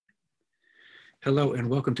Hello and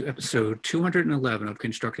welcome to episode 211 of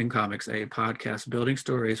Constructing Comics, a podcast building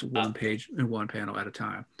stories one page and one panel at a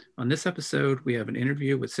time. On this episode, we have an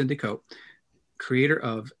interview with Cindy Cope, creator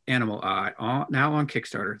of Animal Eye, now on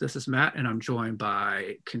Kickstarter. This is Matt, and I'm joined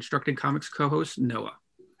by Constructing Comics co-host Noah.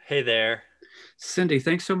 Hey there. Cindy,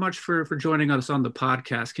 thanks so much for joining us on the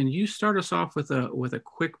podcast. Can you start us off with a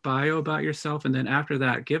quick bio about yourself, and then after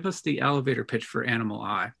that, give us the elevator pitch for Animal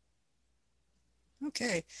Eye?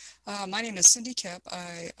 Okay, my name is Cindy Koep.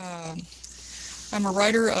 I'm a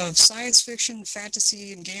writer of science fiction,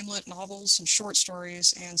 fantasy, and gamelit novels and short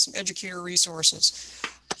stories and some educator resources.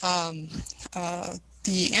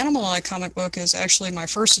 The Animal Eye comic book is actually my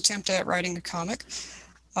first attempt at writing a comic.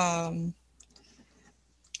 When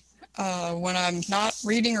I'm not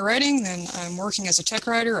reading or writing, then I'm working as a tech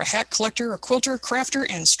writer, a hat collector, a quilter, crafter,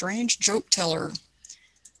 and strange joke teller.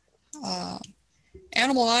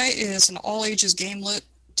 Animal Eye is an all-ages gamelit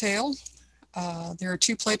tale. There are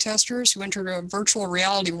two playtesters who enter a virtual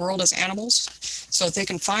reality world as animals so that they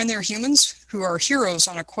can find their humans who are heroes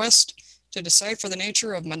on a quest to decipher the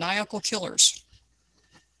nature of maniacal killers.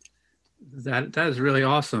 That is really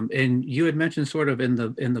awesome. And you had mentioned sort of in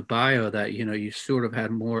the bio that you sort of had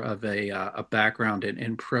more of a background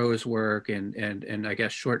in prose work and I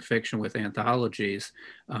guess short fiction with anthologies.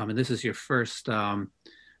 And this is your first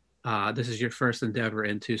endeavor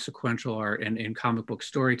into sequential art and in comic book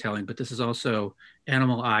storytelling, but this is also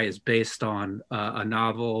Animal Eye is based on a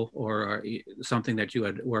novel or something that you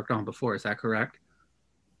had worked on before. Is that correct?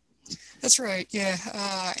 That's right, yeah.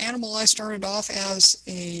 Animal Eye started off as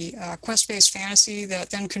a quest-based fantasy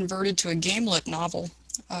that then converted to a gamelit novel.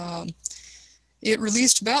 It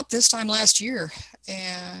released about this time last year,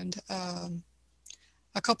 and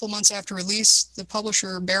a couple months after release, the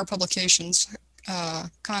publisher Bear Publications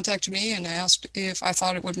contacted me and asked if I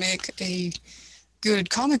thought it would make a good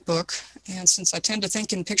comic book. And since I tend to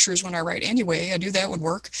think in pictures when I write anyway, I knew that would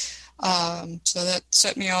work. So that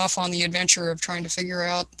set me off on the adventure of trying to figure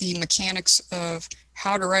out the mechanics of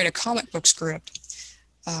how to write a comic book script.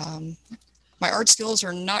 My art skills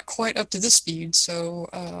are not quite up to this speed, so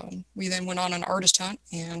we then went on an artist hunt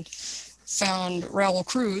and found Raul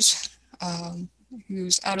Cruz,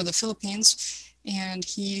 who's out of the Philippines, and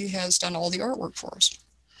he has done all the artwork for us.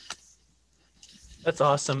 That's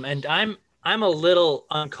awesome. And I'm a little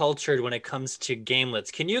uncultured when it comes to gamelets.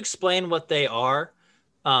 Can you explain what they are?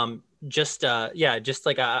 I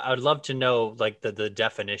would love to know like the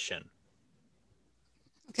definition.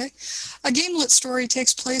 Okay. A gamelit story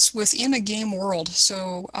takes place within a game world.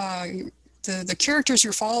 So the characters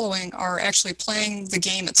you're following are actually playing the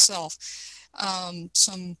game itself.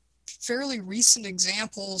 Some fairly recent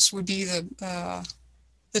examples would be the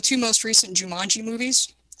two most recent Jumanji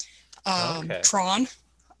movies, Tron.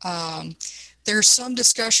 There's some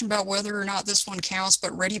discussion about whether or not this one counts,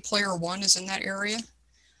 but Ready Player One is in that area.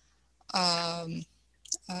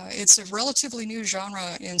 It's a relatively new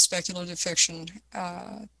genre in speculative fiction.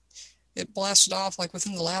 It blasted off like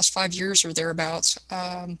within the last 5 years or thereabouts.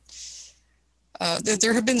 There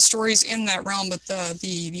have been stories in that realm, but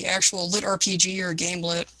the actual lit RPG or game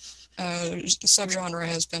lit subgenre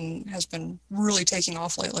has been really taking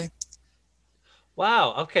off lately.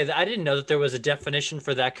 Wow. Okay. I didn't know that there was a definition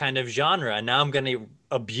for that kind of genre. And now I'm going to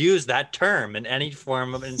abuse that term in any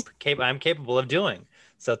form I'm capable of doing.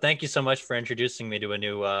 So thank you so much for introducing me to a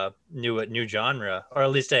new genre, or at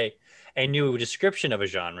least a new description of a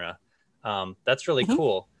genre. That's really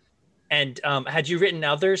cool. And had you written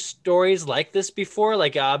other stories like this before?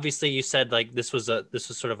 Like obviously you said like this was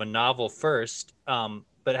sort of a novel first,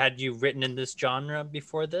 but had you written in this genre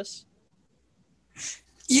before this?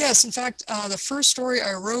 Yes, in fact, the first story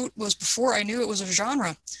I wrote was before I knew it was a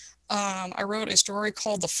genre. I wrote a story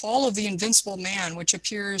called The Fall of the Invincible Man, which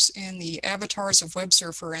appears in the Avatars of Web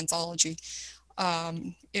Surfer anthology.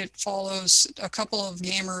 It follows a couple of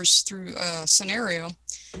gamers through a scenario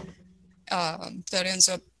that ends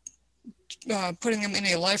up putting them in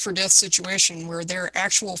a life or death situation where their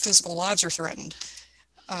actual physical lives are threatened.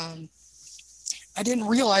 I didn't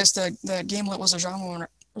realize that gamelit was a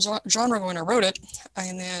genre when I wrote it,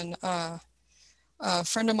 and then a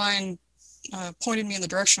friend of mine pointed me in the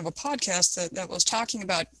direction of a podcast that was talking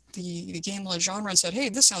about the gamelit genre and said, "Hey,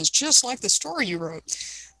 this sounds just like the story you wrote."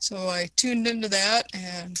 So I tuned into that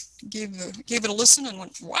and gave it a listen and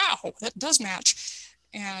went, "Wow, that does match."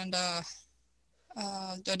 And I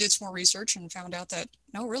did some more research and found out that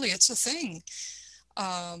no, really, it's a thing.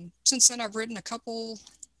 Since then, I've written a couple.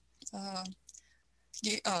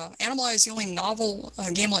 Animal Eye is the only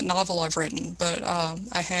gamelit novel I've written, but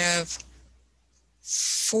I have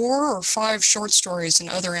 4 or 5 short stories in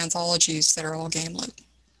other anthologies that are all gamelit.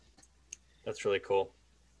 That's really cool.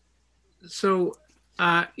 So,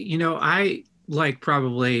 I like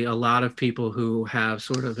probably a lot of people who have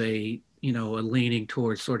sort of a leaning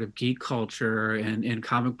towards sort of geek culture and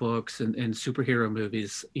comic books and superhero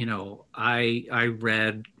movies. I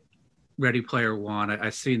read Ready Player One.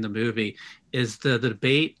 I've seen the movie. Is the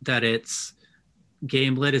debate that it's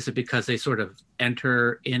game lit? Is it because they sort of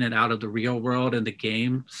enter in and out of the real world in the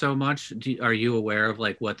game so much? Are you aware of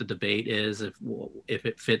like what the debate is, if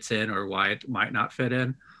it fits in or why it might not fit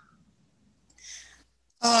in?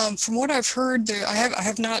 From what I've heard, I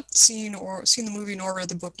have not seen the movie nor read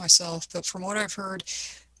the book myself, but from what I've heard,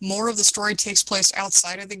 more of the story takes place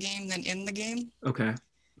outside of the game than in the game, Okay.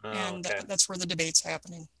 and Okay. that's where the debate's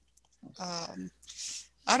happening.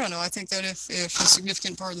 I don't know. I think that if a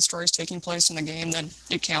significant part of the story is taking place in the game, then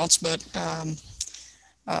it counts. But uh,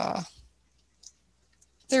 I'm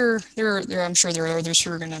sure there are others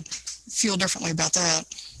who are going to feel differently about that.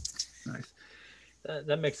 Nice.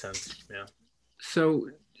 That makes sense. Yeah. So,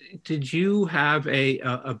 did you have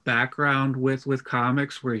a background with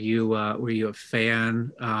comics? Were you a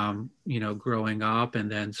fan, growing up,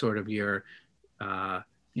 and then sort of your,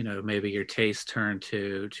 maybe your taste turned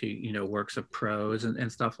to works of prose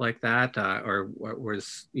and stuff like that, or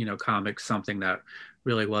was comics something that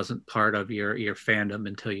really wasn't part of your fandom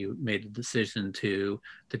until you made the decision to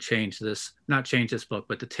change this, not change this book,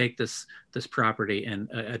 but to take this property and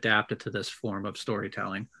adapt it to this form of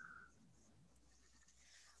storytelling?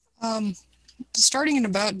 Um, Starting in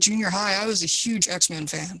about junior high, I was a huge X-Men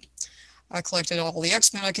fan. I collected all the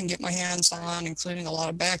X-Men I can get my hands on, including a lot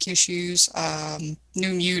of back issues,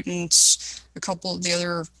 New Mutants, a couple of the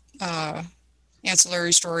other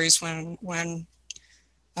ancillary stories when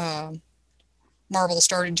uh, Marvel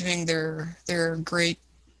started doing their great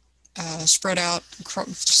spread out.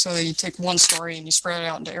 So you take one story and you spread it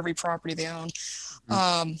out into every property they own.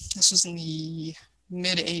 This was in the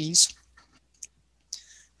mid '80s.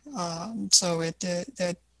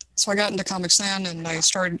 So I got into comics then, and I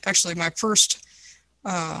started, actually my first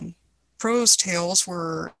prose tales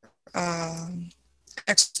were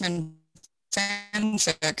X-Men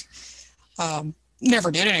fanfic.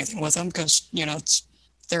 Never did anything with them because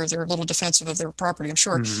they're a little defensive of their property, I'm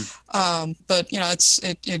sure. But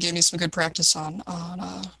it gave me some good practice on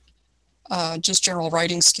just general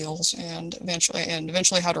writing skills, and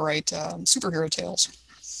eventually how to write superhero tales.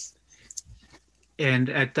 And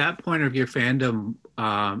at that point of your fandom,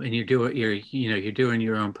 and you're doing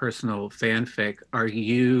your own personal fanfic, are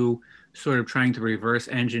you sort of trying to reverse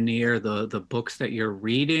engineer the books that you're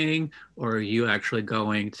reading, or are you actually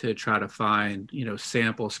going to try to find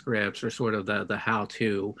sample scripts or sort of the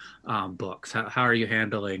how-to books? How are you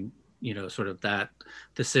handling sort of that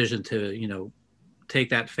decision to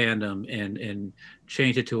take that fandom and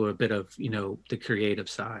change it to a bit of the creative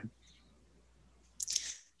side?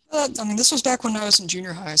 This was back when I was in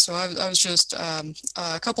junior high, so I was just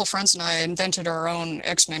a couple of friends and I invented our own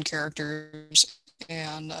X-Men characters,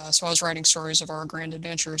 and so I was writing stories of our grand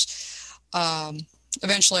adventures.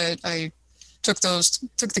 Eventually, I took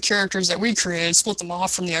the characters that we created, split them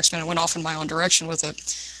off from the X-Men, and went off in my own direction with it.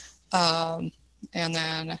 And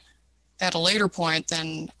then at a later point,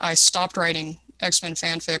 then I stopped writing X-Men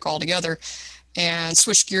fanfic altogether and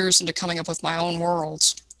switched gears into coming up with my own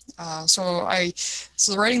worlds. So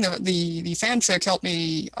writing the fanfic helped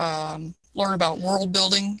me learn about world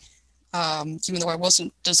building. Even though I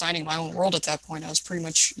wasn't designing my own world at that point, I was pretty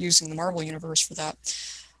much using the Marvel universe for that.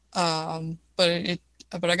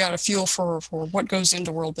 But I got a feel for what goes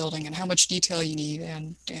into world building and how much detail you need,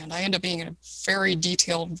 and I end up being a very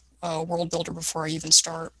detailed world builder before I even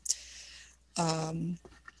start. And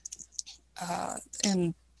I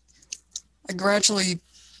gradually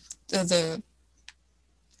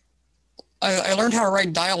I learned how to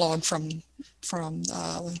write dialogue from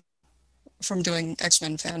doing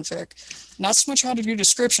X-Men fanfic. Not so much how to do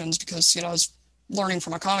descriptions, because I was learning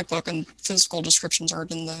from a comic book and physical descriptions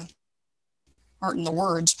aren't in the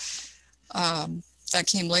words. That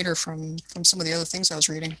came later from some of the other things I was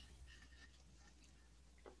reading.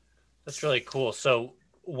 That's really cool. So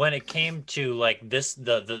when it came to like this,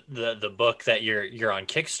 the book that you're on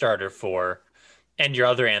Kickstarter for, and your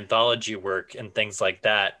other anthology work and things like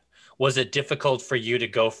that, was it difficult for you to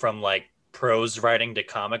go from like prose writing to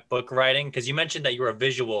comic book writing? Because you mentioned that you were a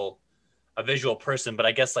visual person, but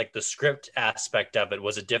I guess like the script aspect of it,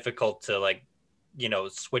 was it difficult to like,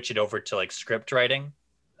 switch it over to like script writing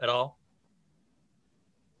at all?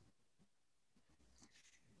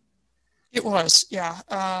 It was, yeah.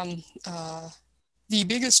 The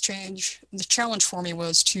biggest challenge for me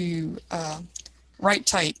was to write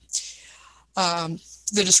tight.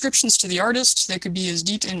 the descriptions to the artist, they could be as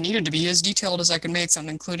detailed and needed to be as detailed as I could make them,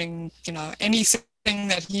 including, anything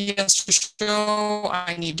that he has to show,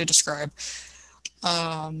 I need to describe.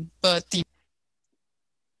 And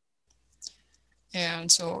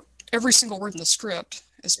so every single word in the script,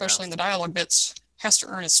 especially in the dialogue bits, has to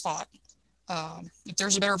earn its spot. If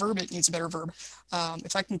there's a better verb, it needs a better verb.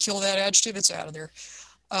 If I can kill that adjective, it's out of there.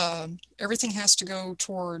 Everything has to go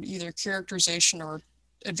toward either characterization or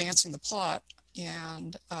advancing the plot.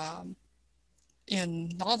 And in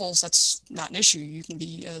novels, that's not an issue. You can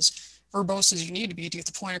be as verbose as you need to be to get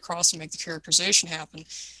the point across and make the characterization happen.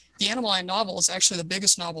 The Animal Eye novel is actually the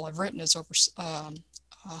biggest novel I've written. It's over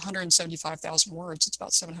 175,000 words. It's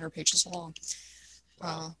about 700 pages long.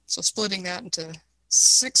 So splitting that into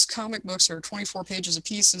 6 comic books that are 24 pages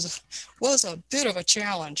apiece was a bit of a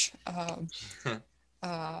challenge.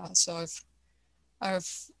 So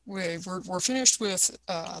we're finished with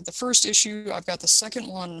the first issue. I've got the second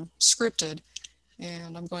one scripted,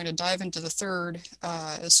 and I'm going to dive into the third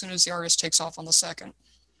as soon as the artist takes off on the second.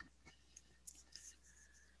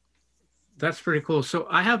 That's pretty cool. So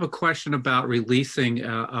I have a question about releasing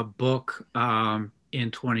a book in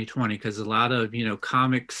 2020, because a lot of,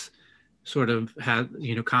 comics sort of had,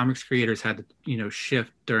 comics creators had to,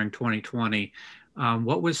 shift during 2020.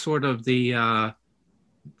 What was sort of the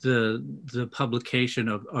publication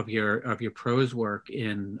of your prose work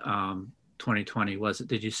in 2020?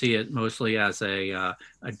 Did you see it mostly as a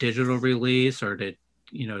digital release, or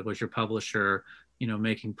was your publisher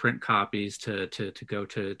making print copies to go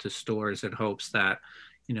to stores in hopes that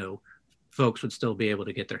folks would still be able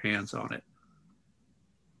to get their hands on it?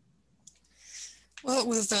 Well,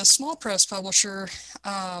 with a small press publisher,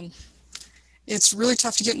 it's really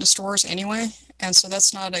tough to get into stores anyway, and so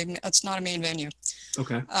that's not a main venue.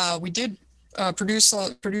 Okay. We did produce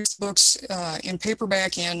books in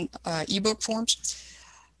paperback and ebook forms.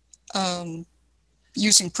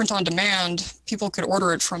 Using print on demand, people could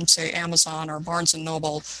order it from, say, Amazon or Barnes and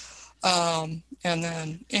Noble, and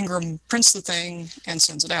then Ingram prints the thing and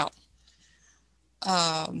sends it out.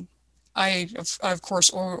 I of course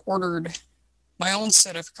ordered my own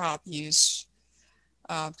set of copies,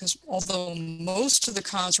 because although most of the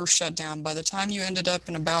cons were shut down, by the time you ended up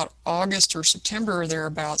in about August or September or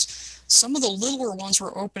thereabouts, some of the littler ones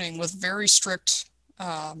were opening with very strict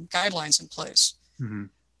guidelines in place. Mm-hmm.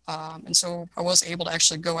 And so I was able to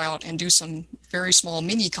actually go out and do some very small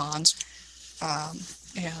mini cons,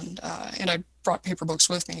 and I brought paper books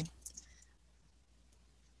with me.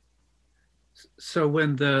 So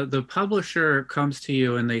when the publisher comes to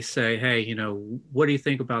you and they say, hey, what do you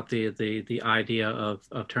think about the idea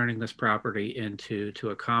of turning this property into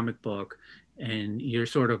a comic book, and you're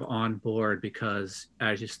sort of on board because,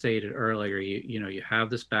 as you stated earlier, you have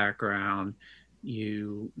this background,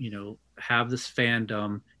 you have this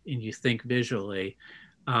fandom, and you think visually,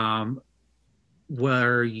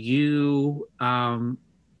 were you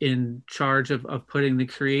in charge of putting the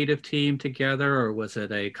creative team together, or was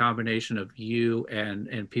it a combination of you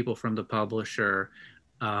and people from the publisher,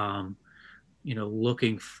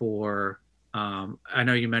 looking for, I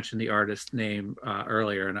know you mentioned the artist's name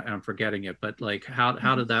earlier and I'm forgetting it, but like,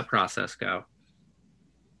 how did that process go?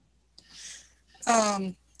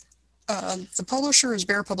 The publisher is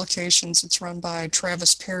Bear Publications. It's run by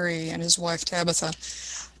Travis Perry and his wife Tabitha.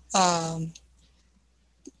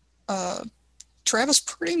 Travis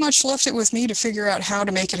pretty much left it with me to figure out how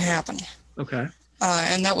to make it happen. Okay.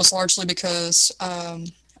 And that was largely because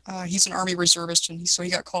he's an Army reservist, and so he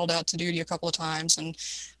got called out to duty a couple of times, and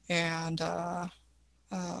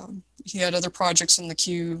he had other projects in the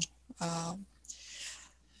queue.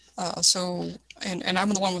 So I'm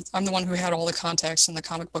the one who had all the contacts in the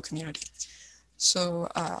comic book community. So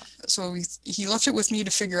he left it with me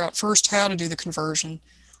to figure out first how to do the conversion,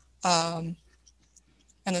 and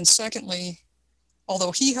then secondly,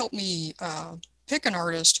 although he helped me pick an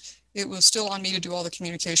artist, it was still on me to do all the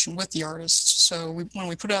communication with the artist. So when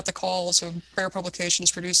we put out the call, so Bear Publications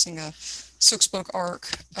producing a 6-book arc,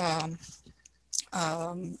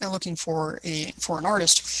 looking for an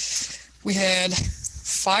artist, we had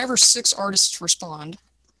 5 or 6 artists respond.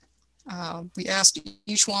 We asked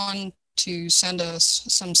each one to send us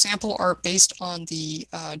some sample art based on the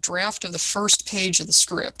draft of the first page of the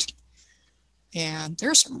script. And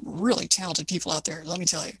there's some really talented people out there, let me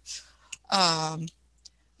tell you.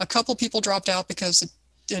 A couple people dropped out because it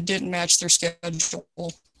didn't match their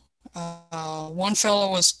schedule. One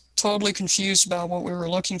fellow was totally confused about what we were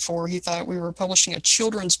looking for. He thought we were publishing a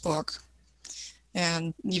children's book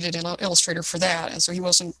and needed an illustrator for that. And so he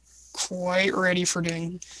wasn't quite ready for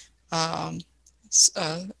doing a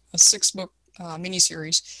 6-book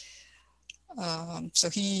miniseries. So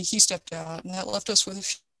he stepped out, and that left us with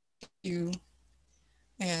a few.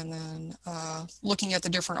 And then looking at the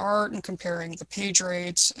different art and comparing the page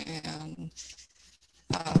rates, and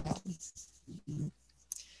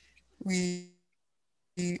we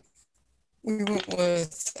went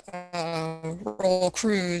with Roll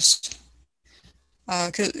Cruz,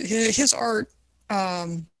 because his art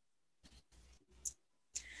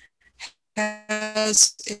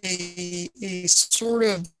has a sort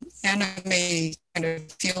of anime kind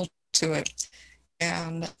of feel to it,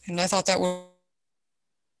 and I thought that would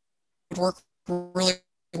work really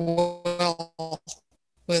well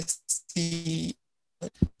with the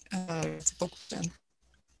book then.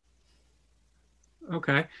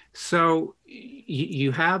 Okay, so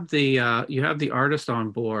you have the artist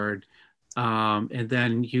on board, and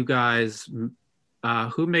then you guys,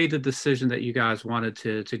 who made the decision that you guys wanted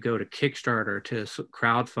to go to Kickstarter to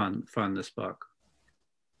fund this book?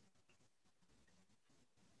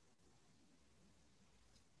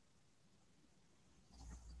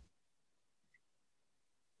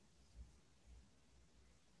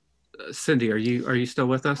 Cindy, are you still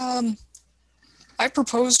with us? I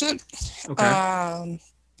proposed it. Okay.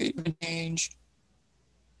 Change.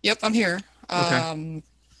 Yep, I'm here. Okay.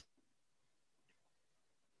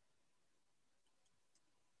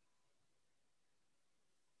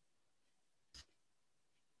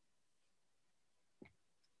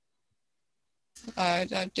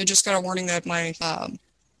 I just got a warning that my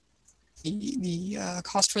the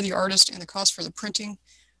cost for the artist and the cost for the printing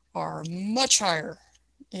are much higher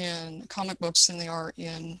in comic books than they are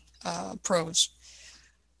in prose.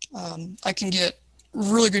 I can get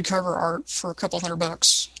really good cover art for a couple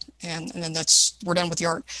 $100, and then we're done with the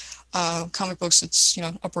art. Comic books, it's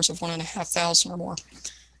upwards of $1,500 or more.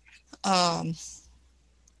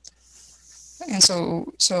 And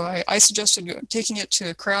so I suggested taking it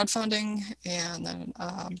to crowdfunding, and then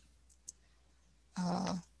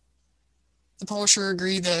the publisher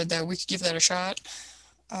agreed that we could give that a shot.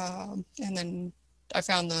 And then I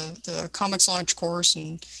found the comics launch course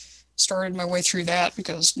and started my way through that,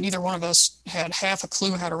 because neither one of us had half a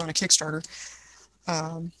clue how to run a Kickstarter.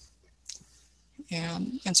 And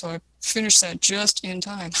so I finished that just in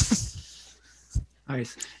time.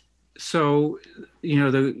 Nice. So,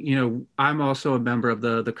 I'm also a member of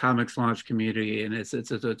the comics launch community, and it's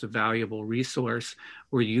a valuable resource.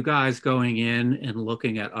 Were you guys going in and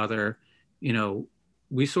looking at other,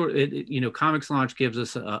 comics launch gives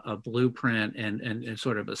us a blueprint and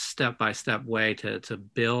sort of a step-by-step way to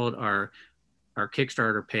build our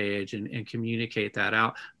Kickstarter page and communicate that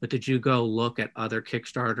out. But did you go look at other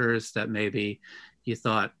Kickstarters that maybe you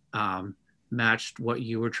thought matched what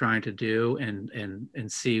you were trying to do,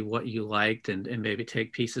 and see what you liked, and maybe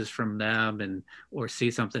take pieces from them, or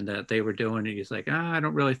see something that they were doing and you're like, I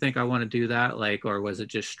don't really think I want to do that, or was it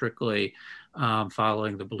just strictly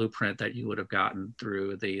following the blueprint that you would have gotten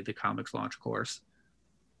through the comics launch course?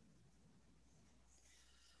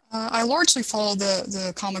 I largely follow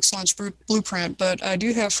the comics launch blueprint, but I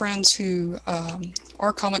do have friends who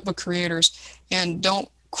are comic book creators and don't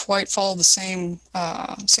quite follow the same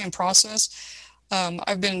process.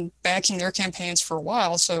 I've been backing their campaigns for a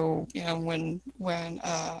while, so when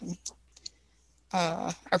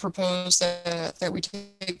I proposed that we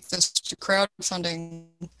take this to crowdfunding,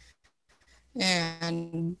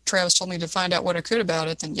 and Travis told me to find out what I could about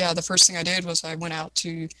it, then the first thing I did was I went out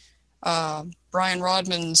to Brian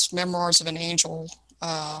Rodman's Memoirs of an Angel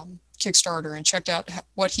Kickstarter and checked out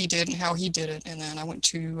what he did and how he did it. And then I went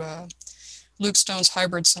to Luke Stone's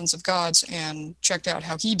Hybrid Sons of Gods and checked out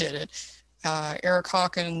how he did it. Eric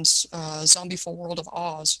Hawkins' Zombieful World of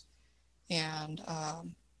Oz, and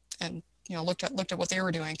looked at what they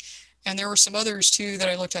were doing. And there were some others too that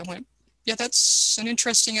I looked at and went, that's an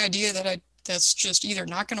interesting idea that's just either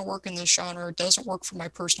not going to work in this genre, it doesn't work for my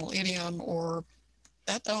personal idiom, or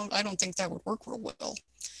I don't think that would work real well.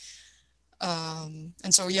 And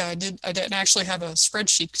so I didn't actually have a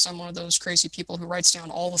spreadsheet, because I'm one of those crazy people who writes down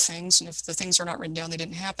all the things, and if the things are not written down, they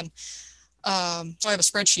didn't happen. So I have a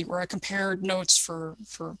spreadsheet where I compared notes for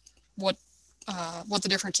what the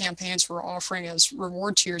different campaigns were offering as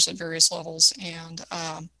reward tiers at various levels, and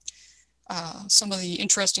some of the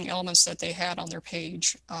interesting elements that they had on their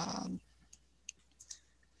page.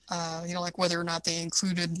 Like whether or not they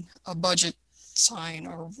included a budget sign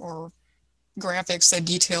or graphics that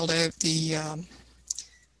detailed out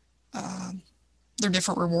their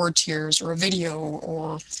different reward tiers, or a video,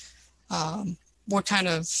 or what kind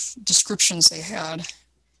of descriptions they had.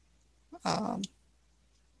 I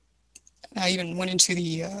even went into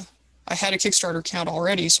I had a Kickstarter account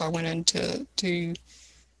already, so I went in to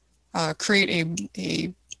create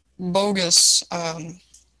a bogus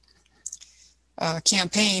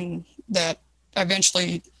campaign that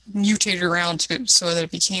eventually mutated around to so that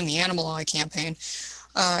it became the Animal Eye campaign,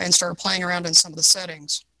 and started playing around in some of the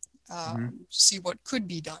settings, to see what could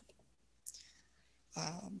be done.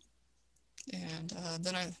 And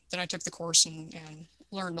then I took the course and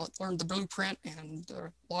learned the blueprint and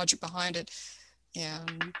the logic behind it.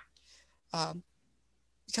 And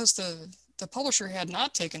because the publisher had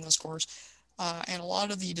not taken this course, and a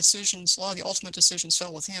lot of the ultimate decisions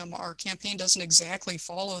fell with him, our campaign doesn't exactly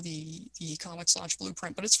follow the Comics Launch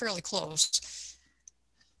blueprint, but it's fairly close.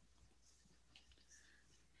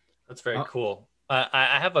 That's very cool.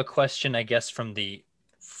 I have a question, I guess, from the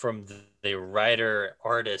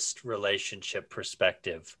writer-artist relationship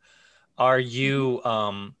perspective. Are you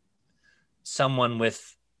someone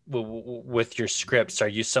with your scripts? Are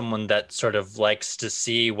you someone that sort of likes to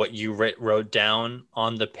see what you wrote down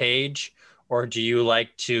on the page, or do you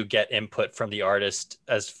like to get input from the artist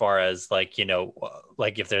as far as like, you know,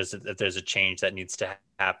 like if there's a change that needs to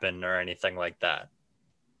happen or anything like that?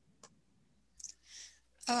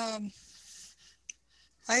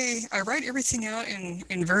 I write everything out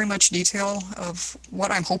in very much detail of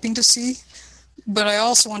what I'm hoping to see, but I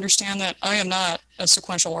also understand that I am not a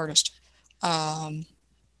sequential artist.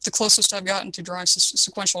 The closest I've gotten to drawing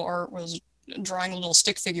sequential art was drawing little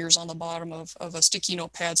stick figures on the bottom of a sticky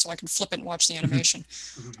notepad so I could flip it and watch the animation.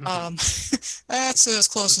 That's as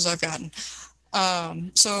close as I've gotten.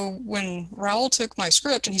 So when Raul took my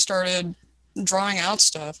script and he started drawing out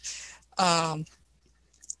stuff, and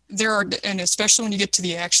especially when you get to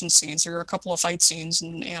the action scenes, there are a couple of fight scenes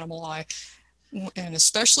in Animal Eye, and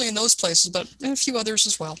especially in those places, but in a few others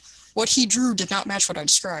as well, what he drew did not match what I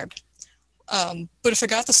described. But if I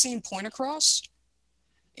got the same point across,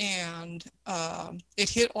 and it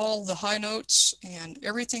hit all the high notes and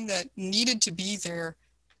everything that needed to be there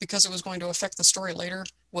because it was going to affect the story later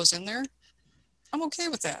was in there, I'm okay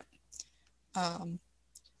with that.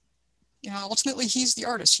 Ultimately, he's the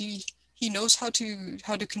artist. He knows how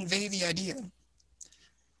to convey the idea.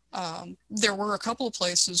 There were a couple of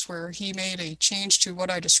places where he made a change to what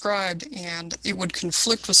I described, and it would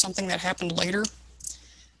conflict with something that happened later.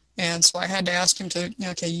 And so I had to ask him to,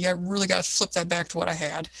 okay, you really got to flip that back to what I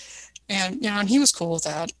had. And, and he was cool with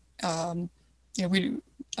that.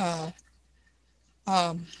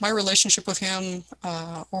 My relationship with him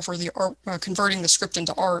over the art, converting the script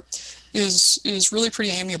into art is really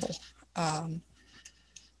pretty amiable. I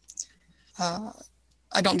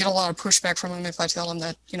don't get a lot of pushback from him if I tell him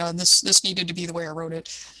that, this needed to be the way I wrote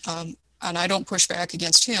it. And I don't push back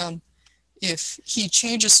against him if he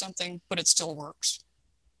changes something, but it still works.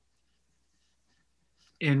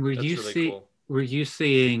 And were you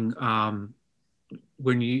seeing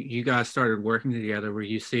when you guys started working together, were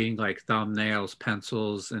you seeing like thumbnails,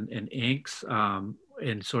 pencils, and inks,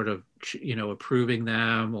 and sort of approving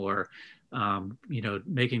them, or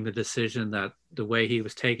making the decision that the way he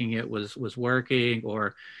was taking it was working,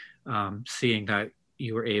 or seeing that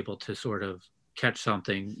you were able to sort of catch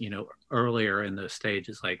something earlier in the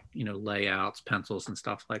stages, like layouts, pencils, and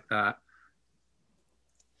stuff like that?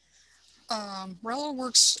 Raul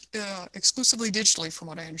works exclusively digitally, from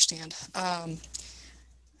what I understand.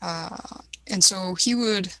 And so he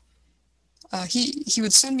would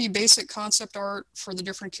send me basic concept art for the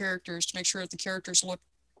different characters to make sure that the characters look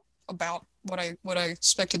about what I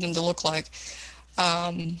expected them to look like.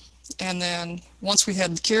 And then once we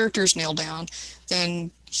had the characters nailed down,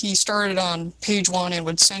 then he started on page 1 and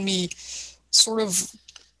would send me sort of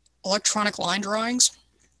electronic line drawings.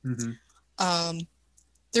 Mm-hmm.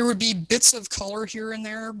 There would be bits of color here and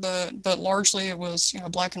there, but largely it was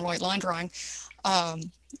black and white line drawing.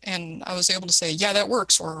 And I was able to say, yeah, that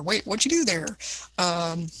works, or wait, what'd you do there?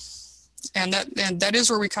 And that is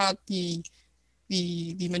where we caught the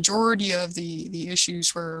majority of the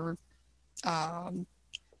issues where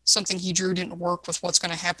something he drew didn't work with what's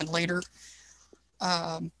going to happen later.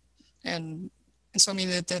 And so I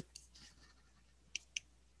mean that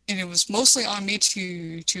and it was mostly on me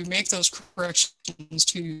to make those corrections,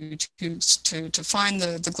 to find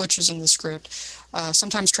the glitches in the script.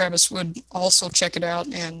 Sometimes Travis would also check it out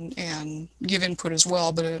and give input as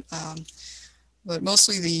well, but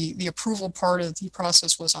mostly the approval part of the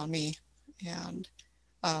process was on me. And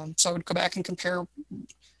so I would go back and compare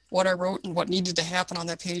what I wrote and what needed to happen on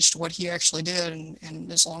that page to what he actually did,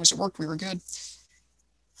 and as long as it worked, we were good.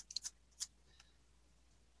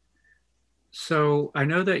 So I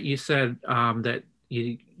know that you said that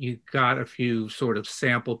you got a few sort of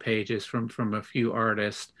sample pages from a few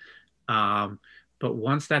artists, but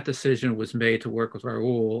once that decision was made to work with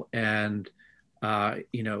Raul, and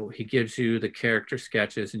he gives you the character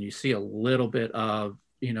sketches and you see a little bit of,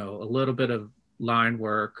 line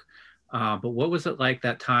work. But what was it like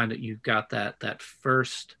that time that you got that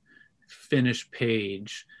first finished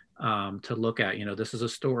page to look at? This is a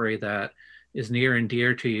story that is near and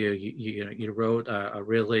dear to you. You wrote a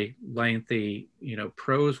really lengthy,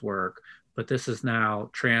 prose work, but this is now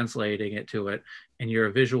translating it to it. And you're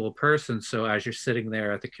a visual person. So as you're sitting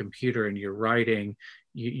there at the computer and you're writing,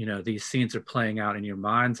 these scenes are playing out in your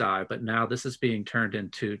mind's eye, but now this is being turned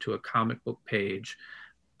into a comic book page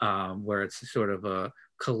where it's sort of a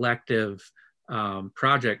collective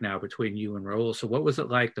project now between you and Raul. So what was it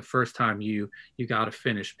like the first time you got a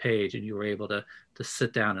finished page and you were able to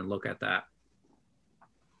sit down and look at that?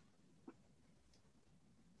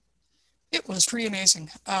 It was pretty amazing.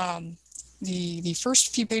 The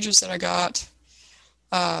first few pages that I got,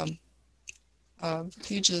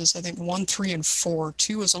 pages, I think 1, 3, and 4.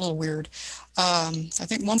 2 was a little weird. I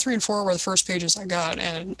think 1, 3, and 4 were the first pages I got,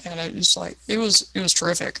 and it was like, it was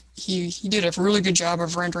terrific. He did a really good job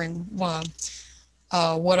of rendering what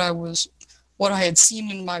I had seen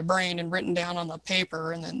in my brain and written down on the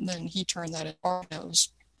paper, and then he turned that into art.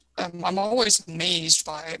 I'm always amazed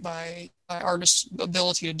by artists'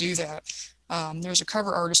 ability to do that. There's a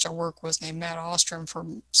cover artist I work with named Matt Ostrom for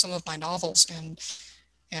some of my novels, and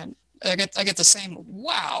I get the same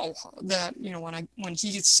wow that when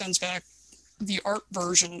he sends back the art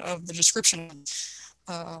version of the description.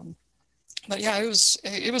 But yeah, it was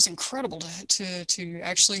incredible to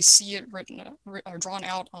actually see it written or drawn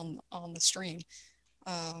out on the screen.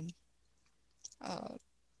 Raul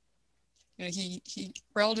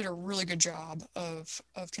did a really good job of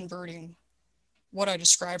converting what I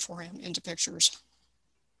described for him into pictures.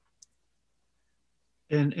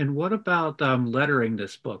 And what about lettering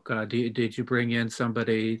this book? Did you bring in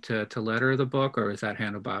somebody to letter the book, or is that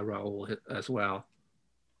handled by Raul as well?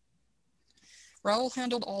 Raul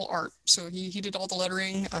handled all art, so he did all the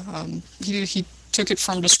lettering. He took it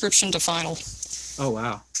from description to final. Oh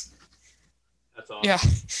wow, that's awesome.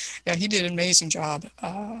 Yeah, he did an amazing job.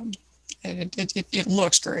 It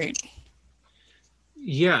looks great.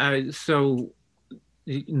 Yeah, so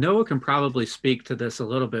Noah can probably speak to this a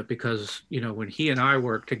little bit because when he and I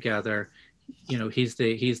work together, he's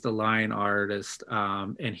the line artist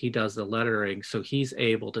and he does the lettering, so he's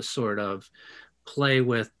able to sort of play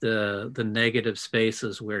with the negative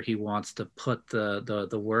spaces where he wants to put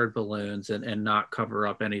the word balloons and not cover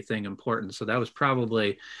up anything important. So that was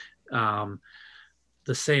probably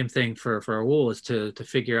the same thing for Raul, is to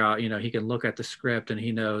figure out, he can look at the script and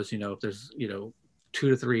he knows, if there's 2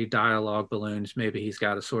 to 3 dialogue balloons, maybe he's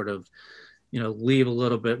got to sort of leave a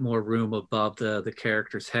little bit more room above the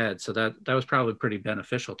character's head. So that was probably pretty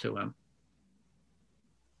beneficial to him.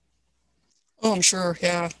 Oh, I'm sure.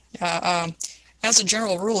 Yeah. As a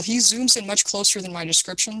general rule, he zooms in much closer than my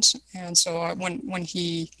descriptions, and so when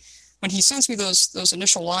he sends me those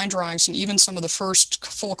initial line drawings and even some of the first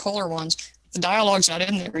full color ones, the dialogue's not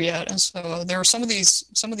in there yet, and so there are some of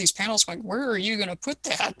these panels like, where are you going to put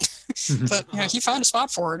that? But he found a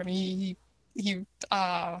spot for it. I mean, he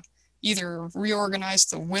either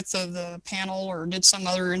reorganized the width of the panel or did some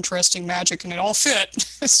other interesting magic, and it all fit.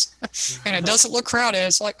 And it doesn't look crowded.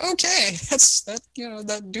 It's like, okay, that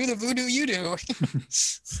do the voodoo you do.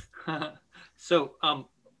 So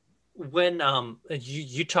when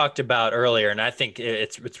you talked about earlier, and I think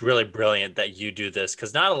it's really brilliant that you do this,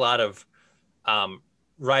 because not a lot of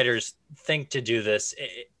writers think to do this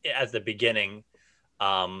at the beginning,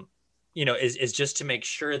 is just to make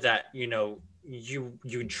sure that you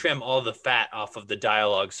trim all the fat off of the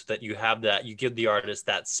dialogue so that you have that, you give the artist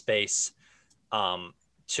that space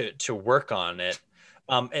to work on it.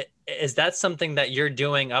 Is that something that you're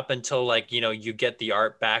doing up until you get the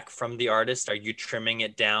art back from the artist? Are you trimming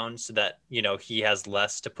it down so that he has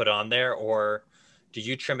less to put on there, or do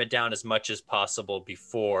you trim it down as much as possible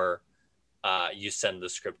before you send the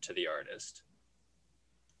script to the artist?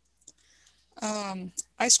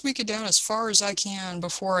 I squeak it down as far as I can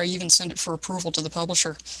before I even send it for approval to the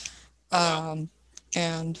publisher. I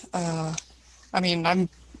mean, I'm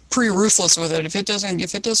pretty ruthless with it. If it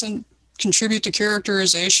doesn't contribute to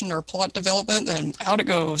characterization or plot development, then out it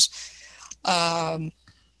goes.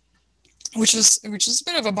 Which is a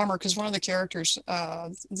bit of a bummer, because one of the characters,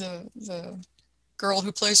 the girl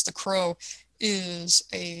who plays the crow, is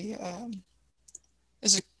a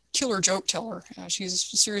killer joke teller. She's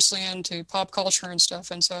seriously into pop culture and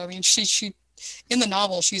stuff, and so I mean, she in the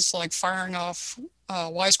novel, she's like firing off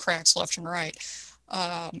wisecracks left and right,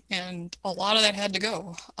 and a lot of that had to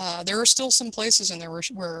go. There are still some places in there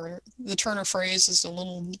where the turn of phrase is a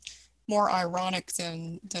little more ironic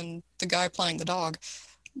than the guy playing the dog.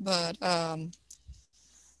 But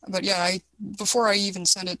yeah, before I even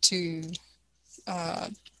sent it to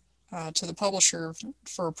the publisher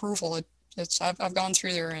for approval, I've gone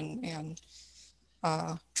through there and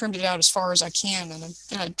trimmed it out as far as I can, and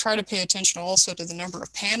I try to pay attention also to the number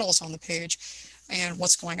of panels on the page and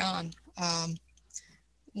what's going on.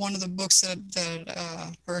 One of the books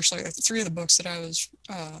or actually 3 of the books that I was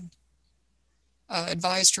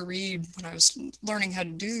advised to read when I was learning how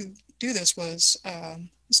to do this was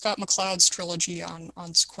Scott McCloud's trilogy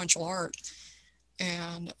on sequential art,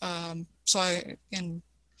 and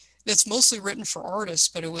it's mostly written for artists,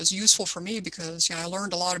 but it was useful for me because I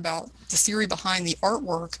learned a lot about the theory behind the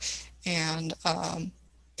artwork and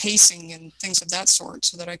pacing and things of that sort,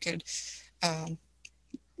 so that I could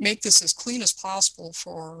make this as clean as possible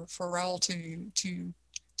for Raoul to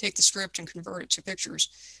take the script and convert it to pictures,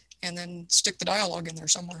 and then stick the dialogue in there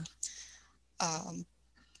somewhere.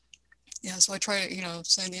 So I try to,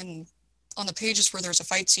 send in on the pages where there's a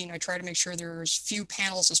fight scene, I try to make sure there's few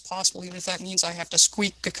panels as possible, even if that means I have to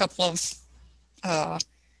squeak a couple of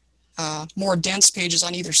more dense pages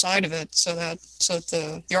on either side of it, so that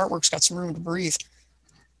the artwork's got some room to breathe.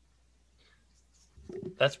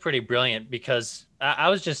 That's pretty brilliant, because I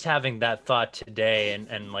was just having that thought today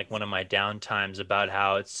and like one of my downtimes about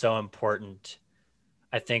how it's so important,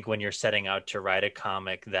 I think, when you're setting out to write a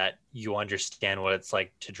comic, that you understand what it's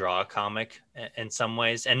like to draw a comic in some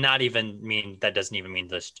ways, and that doesn't even mean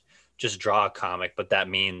just draw a comic, but that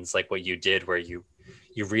means like what you did, where you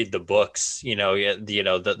read the books,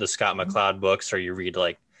 the Scott McCloud books, or you read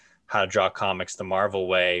like How to Draw Comics the Marvel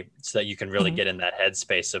Way, so that you can really get in that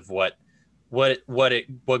headspace of what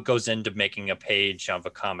goes into making a page of a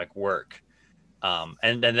comic work.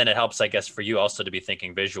 And then it helps, I guess, for you also to be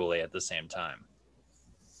thinking visually at the same time.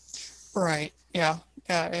 Right. Yeah.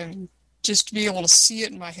 And just to be able to see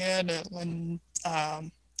it in my head and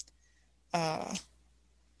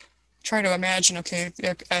try to imagine, okay,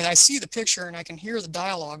 I see the picture and I can hear the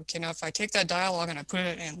dialogue. Okay, now if I take that dialogue and I put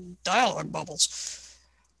it in dialogue bubbles,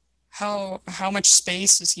 how much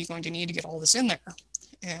space is he going to need to get all this in there?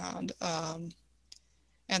 And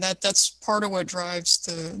that's part of what drives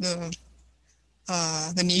the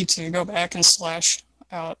need to go back and slash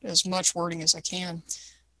out as much wording as I can.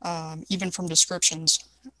 Even from descriptions.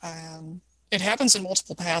 It happens in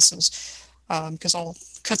multiple passes, because I'll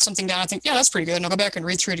cut something down, I think, yeah, that's pretty good, and I'll go back and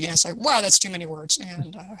read through it again. It's like, wow, that's too many words,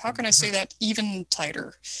 and how can I say that even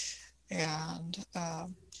tighter? And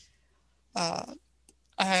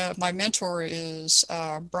my mentor is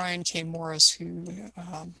Brian K. Morris, who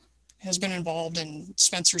has been involved in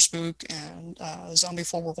Spencer Spook and Zombie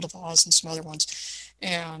Full World of Oz and some other ones.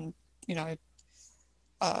 And,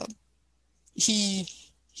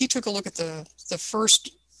 he took a look at the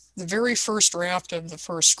very first draft of the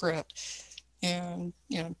first script, and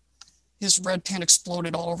his red pen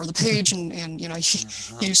exploded all over the page, and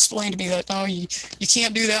he explained to me that, oh, you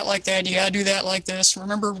can't do that like that, you got to do that like this.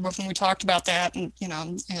 Remember when we talked about that? And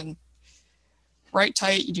and write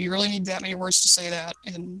tight. Do you really need that many words to say that?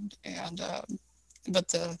 But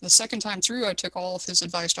the second time through, I took all of his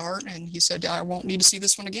advice to heart, and he said, I won't need to see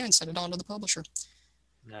this one again. Send it on to the publisher.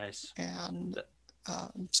 Nice. And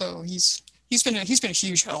so he's been a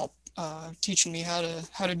huge help, teaching me how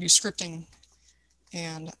to do scripting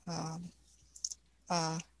and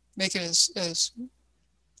make it as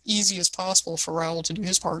easy as possible for Raoul to do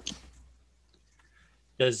his part.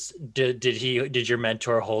 Did your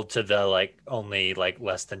mentor hold to the only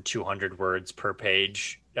less than 200 words per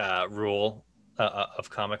page rule of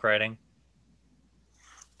comic writing?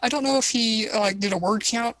 I don't know if he did a word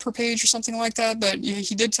count per page or something like that, but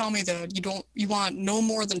he did tell me that you want no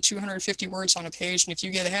more than 250 words on a page, and if you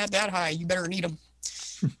get that high, you better need them.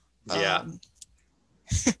 Yeah.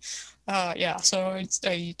 Yeah. So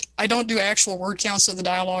I don't do actual word counts of the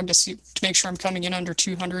dialogue to make sure I'm coming in under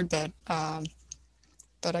 200, but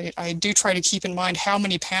I do try to keep in mind how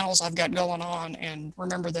many panels I've got going on, and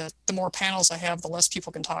remember that the more panels I have, the less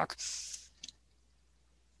people can talk.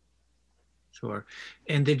 Sure.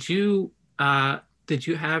 And did you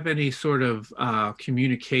have any sort of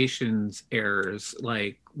communications errors,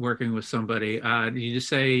 like working with somebody? Did you just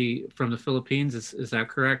say from the Philippines? Is that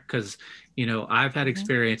correct? Because I've had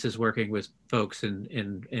experiences working with folks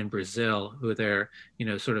in Brazil who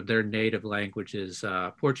sort of their native language is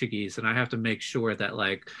Portuguese, and I have to make sure that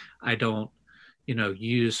I don't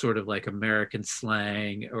use sort of American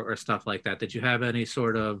slang or stuff like that. Did you have any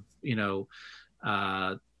sort of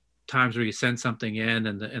times where you send something in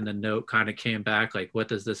and the note kind of came back like, what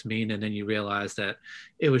does this mean? And then you realize that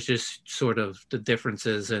it was just sort of the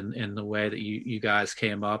differences in the way that you guys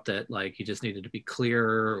came up, that like you just needed to be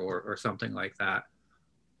clearer or something like that?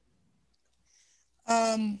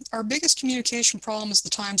 Our biggest communication problem is the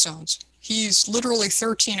time zones. He's literally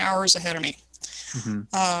 13 hours ahead of me.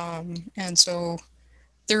 And so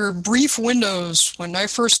there are brief windows when I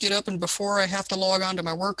first get up and before I have to log on to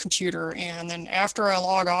my work computer, and then after I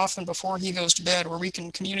log off and before he goes to bed, where we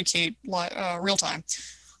can communicate real time.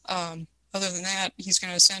 Other than that, he's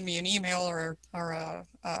going to send me an email or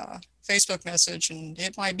a Facebook message, and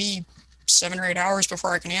it might be 7 or 8 hours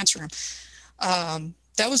before I can answer him.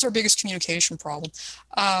 That was our biggest communication problem.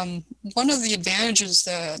 One of the advantages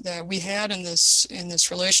that we had in this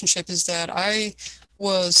relationship is that I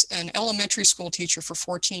was an elementary school teacher for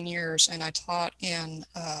 14 years, and I taught in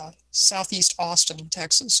Southeast Austin,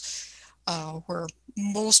 Texas, where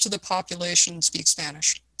most of the population speaks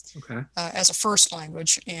Spanish as a first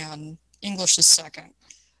language, and English is second.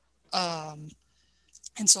 And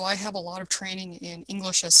so I have a lot of training in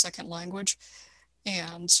English as second language,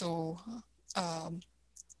 and so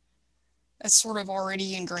that's sort of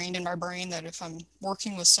already ingrained in my brain that if I'm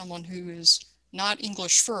working with someone who is not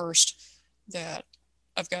English first, that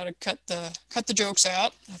I've got to cut the jokes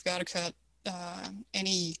out. I've got to cut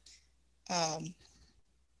any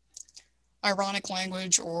ironic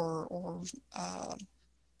language or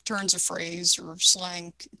turns of phrase or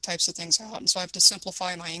slang types of things out. And so I have to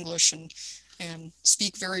simplify my English and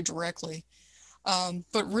speak very directly.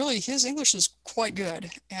 But really, his English is quite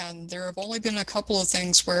good. And there have only been a couple of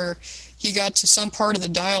things where he got to some part of the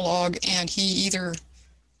dialogue and he either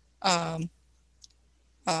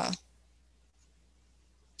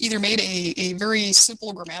made a very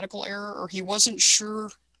simple grammatical error, or he wasn't sure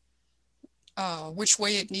which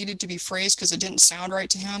way it needed to be phrased because it didn't sound right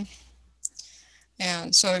to him.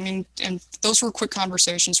 And so, I mean, and those were quick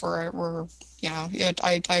conversations where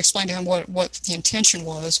I explained to him what the intention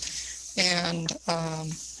was, and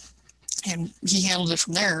he handled it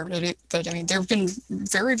from there. But I mean, there have been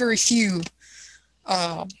very, very few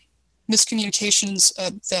miscommunications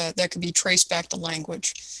that could be traced back to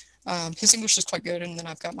language. His English is quite good, and then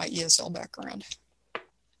I've got my ESL background.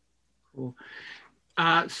 Cool.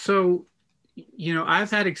 So,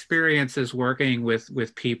 I've had experiences working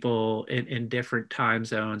with people in different time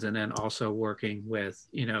zones, and then also working with,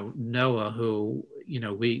 Noah, who,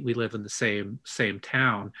 we live in the same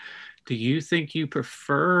town. Do you think you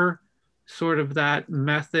prefer sort of that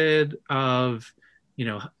method of,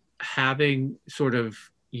 having sort of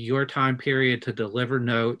your time period to deliver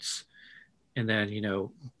notes, and then,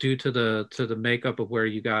 due to the makeup of where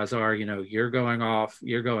you guys are, you're going off,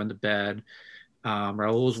 you're going to bed,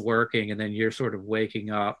 Raul's working, and then you're sort of waking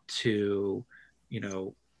up to,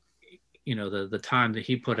 the time that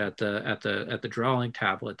he put at the drawing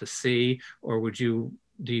tablet to see? Or do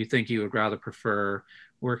you think you would rather prefer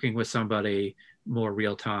working with somebody more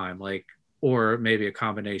real time, or maybe a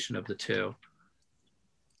combination of the two?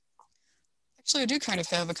 Actually, I do kind of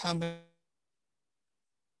have a combination.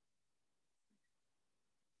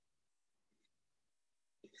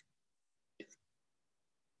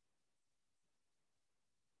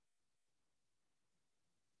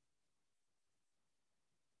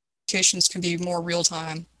 Can be more real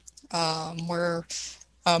time, where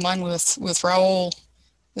mine with Raul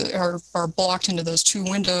are blocked into those two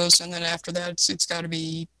windows, and then after that it's got to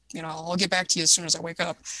be, I'll get back to you as soon as I wake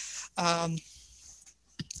up.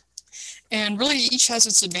 And really, each has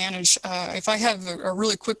its advantage. If I have a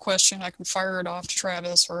really quick question, I can fire it off to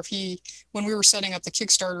Travis. Or when we were setting up the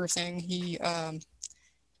Kickstarter thing,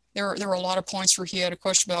 there were a lot of points where he had a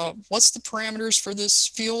question about what's the parameters for this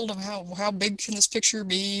field, of how big can this picture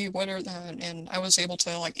be, and I was able to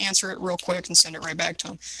answer it real quick and send it right back to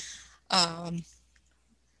him.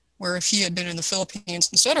 Where if he had been in the Philippines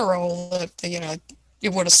instead of Raul,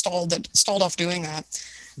 it would have stalled off doing that.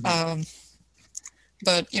 Mm-hmm.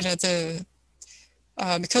 But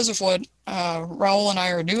because of what Raul and I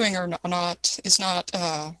are doing is not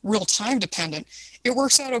real time dependent, it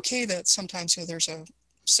works out okay that sometimes there's a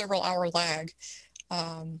several hour lag,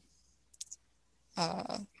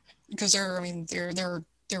 because there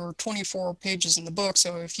were 24 pages in the book.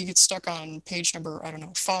 So if you get stuck on page number,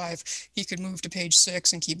 5, he could move to page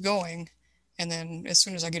 6 and keep going. And then as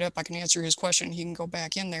soon as I get up, I can answer his question. He can go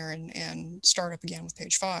back in there and start up again with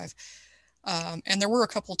page 5. And there were a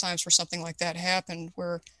couple of times where something like that happened,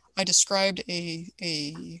 where I described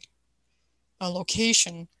a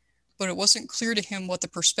location, but it wasn't clear to him what the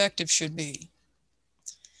perspective should be.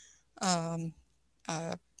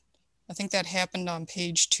 I think that happened on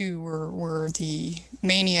page 2, where the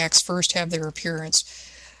Maniacs first have their appearance.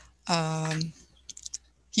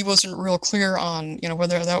 He wasn't real clear on,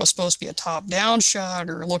 whether that was supposed to be a top-down shot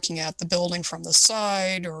or looking at the building from the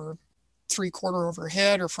side or three-quarter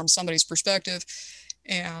overhead or from somebody's perspective.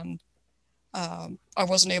 And I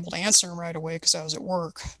wasn't able to answer him right away because I was at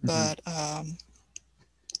work. Mm-hmm.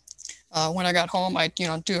 But when I got home, I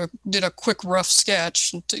did a quick rough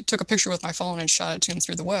sketch and took a picture with my phone and shot it to him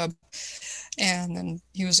through the web. And then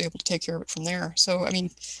he was able to take care of it from there. So, I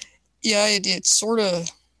mean, yeah, it sort of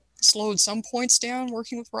slowed some points down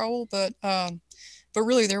working with Raul, but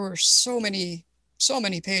really there were so many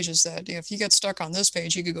pages that if you got stuck on this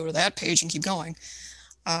page, you could go to that page and keep going.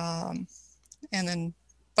 And then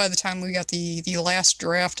by the time we got the last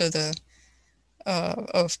draft of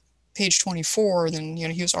of page 24, then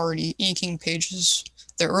he was already inking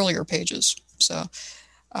the earlier pages. So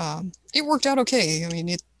it worked out okay. I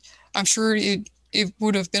mean, I'm sure it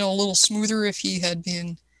would have been a little smoother if he had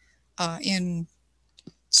been in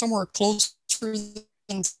somewhere closer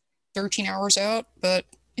than 13 hours out, but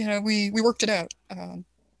we worked it out.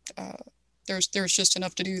 There's just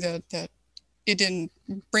enough to do that it didn't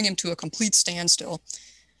bring him to a complete standstill.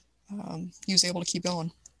 He was able to keep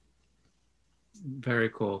going. Very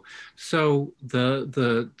cool. So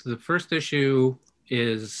the first issue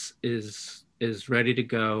is ready to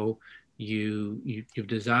go. You've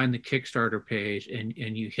designed the Kickstarter page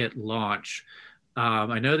and you hit launch.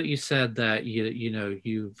 I know that you said that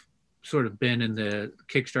you've sort of been in the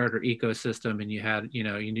Kickstarter ecosystem and you had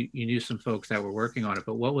you knew some folks that were working on it.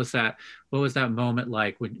 But what was that moment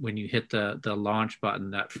like when you hit the launch button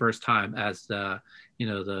that first time as the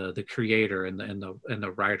creator and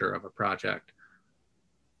the writer of a project?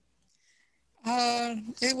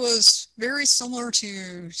 It was very similar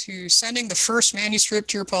to sending the first manuscript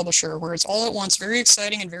to your publisher, where it's all at once very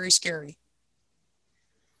exciting and very scary.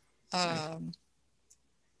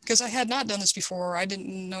 Because I had not done this before. I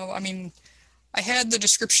didn't know. I mean, I had the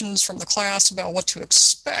descriptions from the class about what to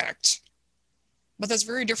expect, but that's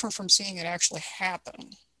very different from seeing it actually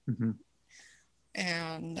happen. Mm-hmm.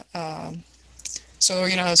 And so,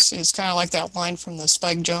 it's kind of like that line from the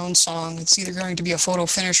Spike Jones song. It's either going to be a photo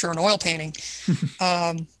finish or an oil painting.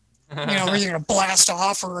 We're either going to blast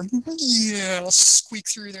off or it'll squeak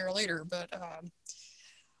through there later.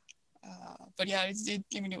 But yeah,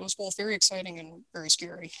 it was both very exciting and very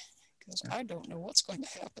scary because I don't know what's going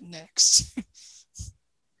to happen next.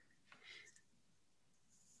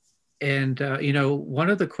 And,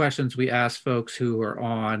 one of the questions we ask folks who are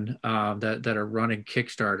on that are running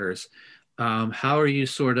Kickstarters, how are you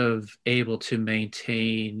sort of able to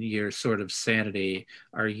maintain your sort of sanity?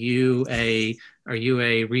 Are you a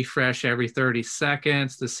refresh every 30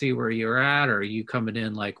 seconds to see where you're at? Or are you coming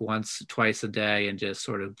in like twice a day and just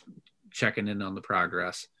sort of checking in on the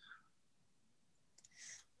progress?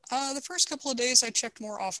 The first couple of days I checked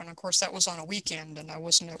more often. Of course, that was on a weekend and I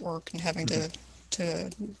wasn't at work and having to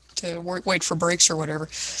wait for breaks or whatever.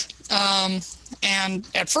 And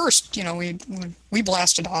at first, we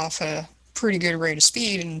blasted off a pretty good rate of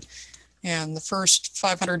speed, and the first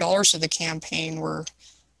 $500 of the campaign were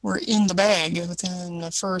in the bag within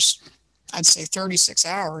the first, I'd say, 36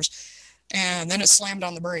 hours, and then it slammed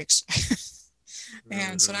on the brakes.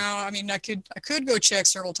 And so now, I mean, I could go check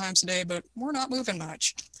several times a day, but we're not moving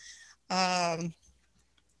much. We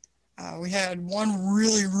had one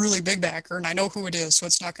really, really big backer, and I know who it is, so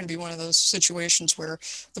it's not going to be one of those situations where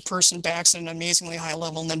the person backs at an amazingly high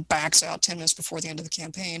level and then backs out 10 minutes before the end of the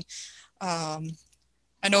campaign.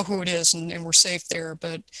 I know who it is, and we're safe there.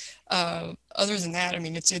 But other than that, I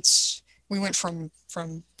mean, we went from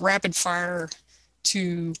rapid fire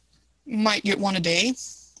to might get one a day,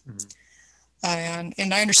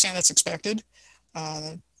 and I understand that's expected.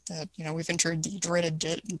 That we've entered the dreaded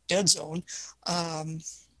dead zone.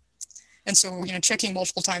 And so, checking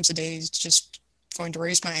multiple times a day is just going to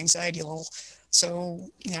raise my anxiety a little.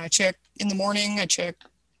 So, I check in the morning, I check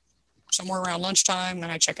somewhere around lunchtime,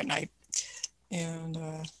 and I check at night. And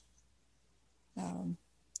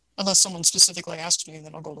unless someone specifically asks me,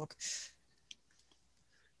 then I'll go look.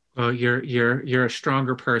 Well, you're a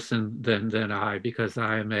stronger person than I, because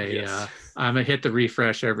I'm a hit the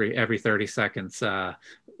refresh every 30 seconds type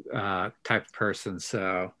of person.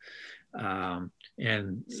 So.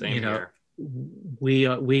 And Same here.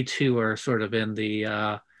 We too are sort of in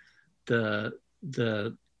the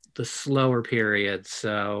slower period.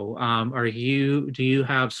 So do you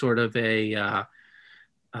have sort of a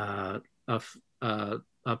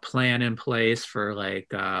plan in place for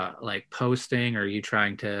like posting? Or are you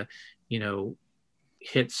trying to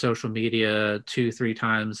hit social media 2-3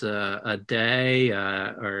 times a day,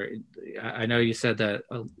 or I know you said that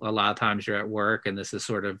a lot of times you're at work and this is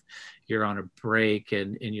sort of you're on a break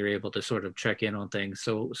and you're able to sort of check in on things.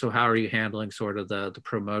 So how are you handling sort of the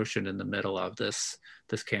promotion in the middle of this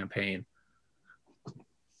campaign?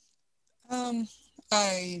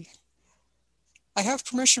 I have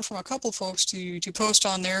permission from a couple folks to post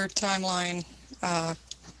on their timeline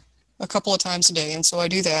a couple of times a day, and so I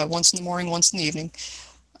do that once in the morning, once in the evening.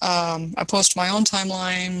 I post my own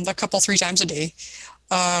timeline a couple, 3 times a day.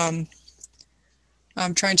 I'm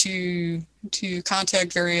trying to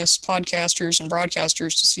contact various podcasters and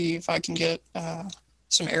broadcasters to see if I can get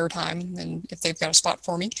some airtime and if they've got a spot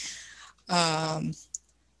for me. One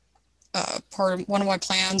of my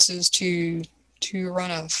plans is to run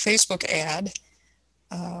a Facebook ad.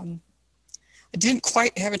 I didn't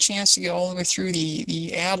quite have a chance to get all the way through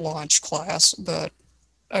the ad launch class, but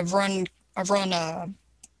I've run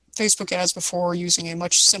Facebook ads before using a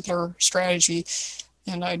much simpler strategy,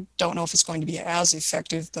 and I don't know if it's going to be as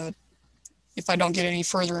effective, but if I don't get any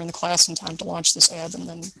further in the class in time to launch this ad,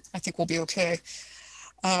 then I think we'll be okay.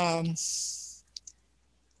 I'm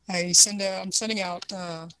sending out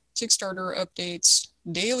Kickstarter updates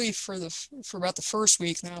daily for about the first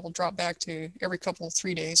week, and then it'll drop back to every couple of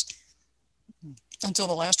 3 days until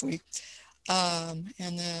the last week. And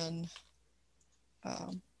then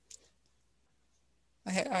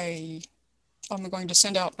I'm going to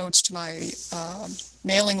send out notes to my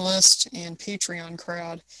mailing list and Patreon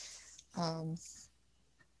crowd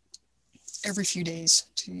every few days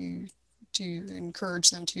to encourage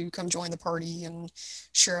them to come join the party and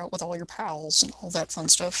share out with all your pals and all that fun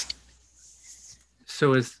stuff.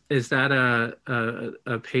 So is that a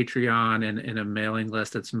Patreon and a mailing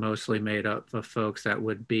list that's mostly made up of folks that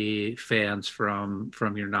would be fans from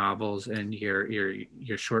your novels and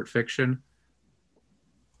your short fiction?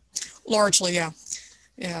 Largely, yeah.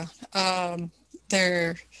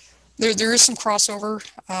 There is some crossover.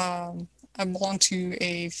 I belong to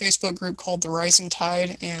a Facebook group called The Rising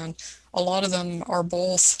Tide, and a lot of them are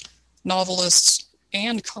both novelists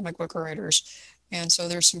and comic book writers, and so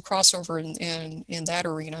there's some crossover in that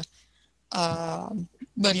arena.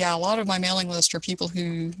 But yeah, a lot of my mailing list are people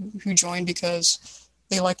who join because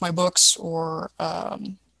they like my books, or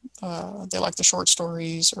they like the short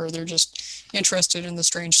stories, or they're just interested in the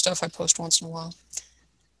strange stuff I post once in a while.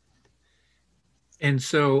 And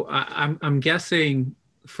so I'm guessing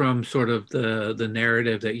from sort of the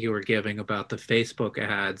narrative that you were giving about the Facebook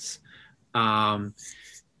ads,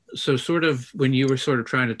 so sort of when you were sort of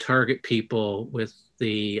trying to target people with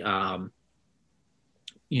the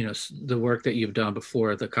the work that you've done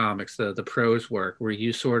before, the comics, the prose work, were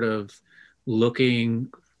you sort of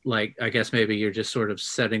looking, like, I guess maybe you're just sort of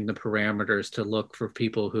setting the parameters to look for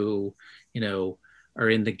people who, are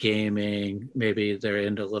into gaming, maybe they're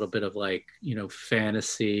into a little bit of like,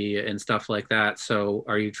 fantasy and stuff like that. So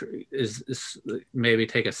are you, is maybe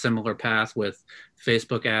take a similar path with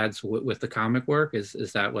Facebook ads with the comic work?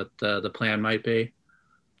 Is that what the plan might be?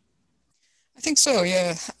 I think so,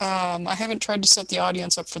 yeah. I haven't tried to set the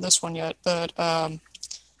audience up for this one yet, but I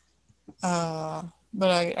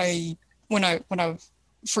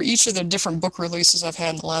for each of the different book releases I've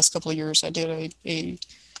had in the last couple of years, I did a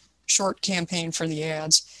short campaign for the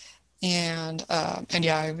ads, and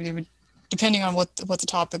yeah, it would, depending on what the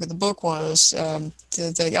topic of the book was,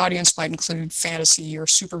 the audience might include fantasy or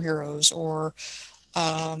superheroes or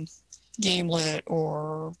gamelit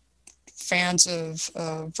or fans of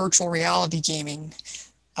virtual reality gaming.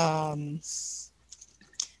 In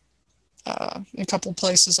a couple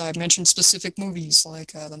places I've mentioned specific movies,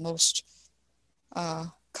 like the most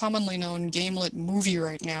commonly known gamelit movie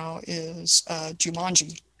right now is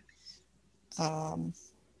Jumanji.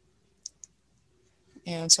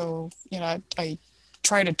 And so, I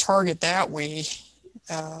try to target that way.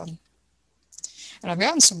 And I've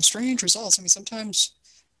gotten some strange results. I mean, sometimes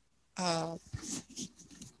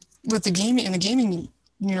with the gaming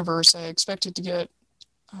universe, I expected to get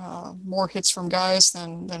more hits from guys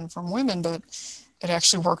than from women, but it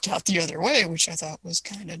actually worked out the other way, which I thought was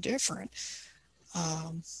kind of different.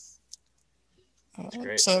 That's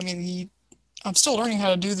great. So, I mean, I'm still learning how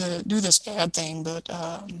to do this ad thing, but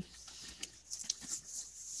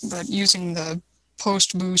using the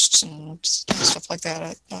post boosts and stuff like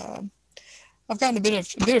that, I've gotten a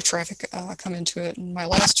bit of traffic come into it, and my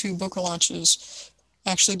last 2 book launches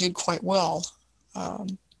actually did quite well.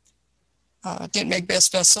 Didn't make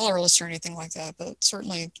bestseller lists or anything like that, but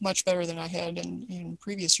certainly much better than I had in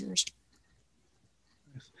previous years.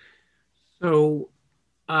 So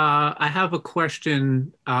I have a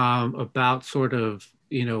question about sort of,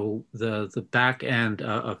 the back end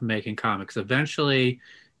of making comics. Eventually,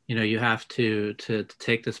 you have to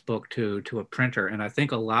take this book to a printer, and I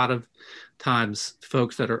think a lot of times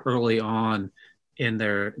folks that are early on in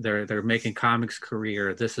their making comics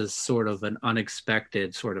career, this is sort of an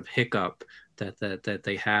unexpected sort of hiccup that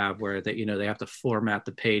they have, where they have to format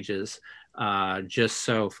the pages just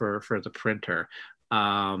so for the printer.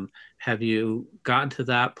 Have you gotten to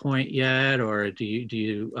that point yet, or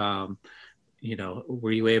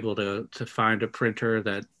were you able to find a printer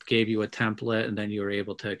that gave you a template and then you were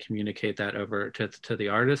able to communicate that over to the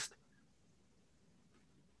artist?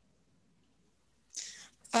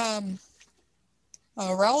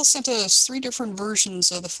 Raoul sent us 3 different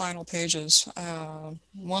versions of the final pages.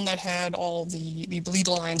 One that had all the bleed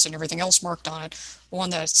lines and everything else marked on it, one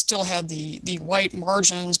that still had the white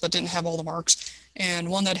margins but didn't have all the marks, and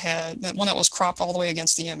one that was cropped all the way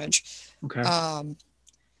against the image. Okay.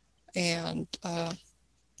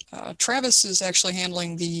 Travis is actually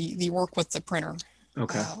handling the work with the printer.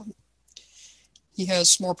 Okay. He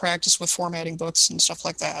has more practice with formatting books and stuff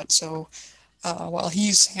like that. So while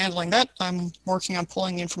he's handling that, I'm working on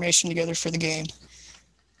pulling the information together for the game.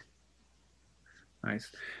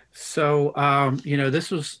 Nice. So,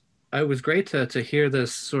 it was great to hear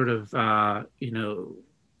this sort of,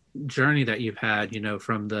 journey that you've had,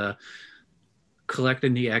 from the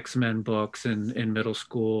collecting the X-Men books in middle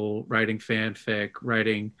school, writing fanfic,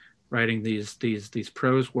 writing these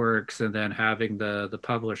prose works, and then having the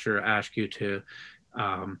publisher ask you to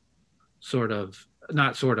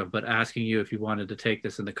but asking you if you wanted to take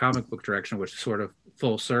this in the comic book direction, which is sort of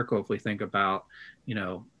full circle if we think about,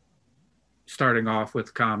 starting off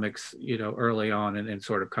with comics, early on and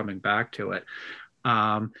sort of coming back to it.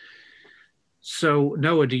 So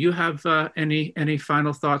Noah, do you have any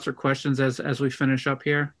final thoughts or questions as we finish up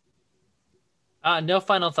here? No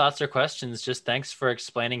final thoughts or questions. Just thanks for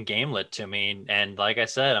explaining Gamelit to me. And like I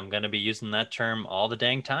said, I'm going to be using that term all the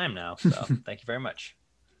dang time now. So thank you very much.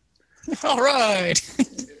 All right.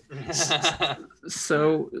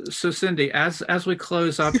 So Cindy, as we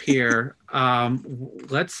close up here,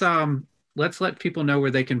 let's let people know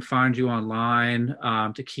where they can find you online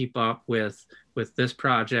to keep up with this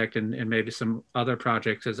project and maybe some other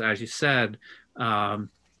projects. As you said,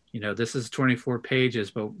 this is 24 pages,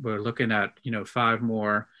 but we're looking at 5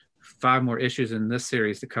 more issues in this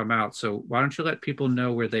series to come out. So why don't you let people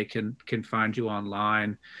know where they can find you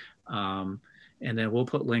online, and then we'll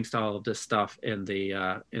put links to all of this stuff in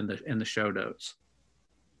the show notes.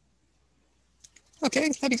 Okay,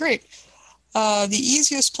 that'd be great. The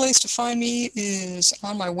easiest place to find me is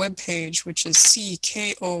on my webpage, which is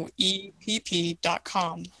ckoepp.com.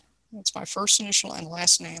 That's my first initial and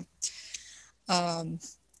last name. I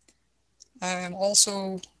am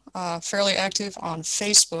also fairly active on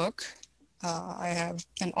Facebook. I have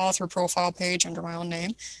an author profile page under my own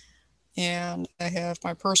name, and I have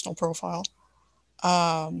my personal profile.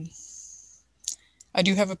 I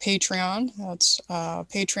do have a Patreon. That's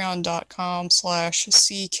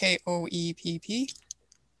patreon.com/CKOEPP.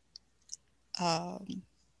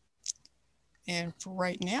 And for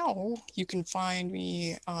right now, you can find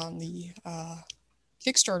me on the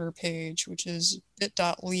Kickstarter page, which is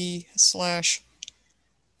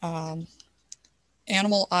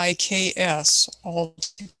bit.ly/animaliks, all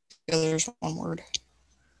together is one word.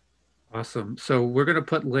 Awesome. So we're going to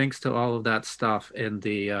put links to all of that stuff in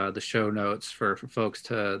the show notes for folks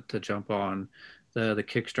to jump on the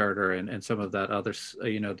Kickstarter and some of that other,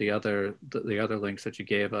 the other links that you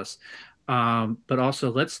gave us. But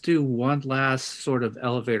also let's do one last sort of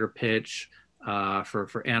elevator pitch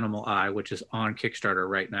for Animal Eye, which is on Kickstarter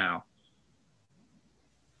right now.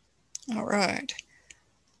 All right.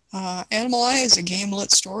 Animal Eye is a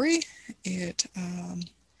game-lit story. It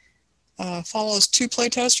follows 2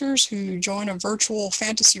 playtesters who join a virtual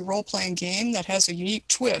fantasy role-playing game that has a unique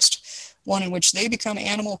twist, one in which they become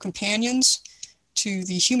animal companions to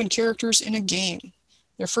the human characters in a game.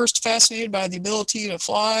 They're first fascinated by the ability to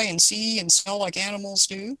fly and see and smell like animals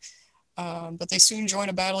do, but they soon join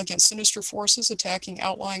a battle against sinister forces attacking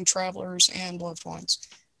outlying travelers and loved ones.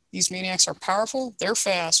 These maniacs are powerful, they're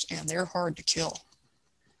fast, and they're hard to kill.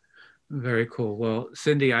 Very cool. Well,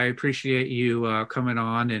 Cindy, I appreciate you coming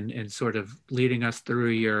on and sort of leading us through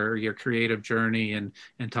your creative journey and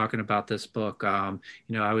talking about this book. I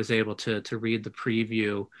was able to read the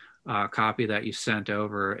preview copy that you sent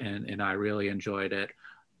over, and I really enjoyed it.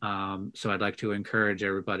 So I'd like to encourage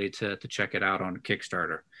everybody to check it out on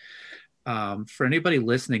Kickstarter. For anybody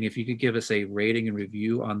listening, if you could give us a rating and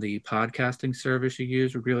review on the podcasting service you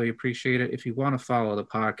use, we'd really appreciate it. If you want to follow the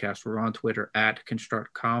podcast, we're on Twitter at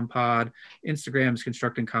ConstructCompod, Instagram is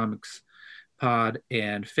Constructing Comics Pod,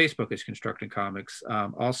 and Facebook is Constructing Comics.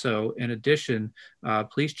 Also, in addition,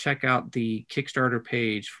 please check out the Kickstarter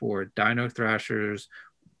page for Dino Thrashers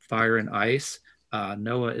Fire and Ice.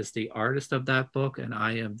 Noah is the artist of that book, and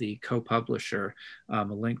I am the co-publisher. A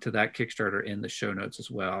link to that Kickstarter in the show notes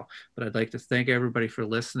as well. But I'd like to thank everybody for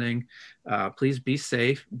listening. Please be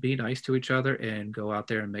safe, be nice to each other, and go out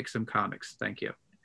there and make some comics. Thank you.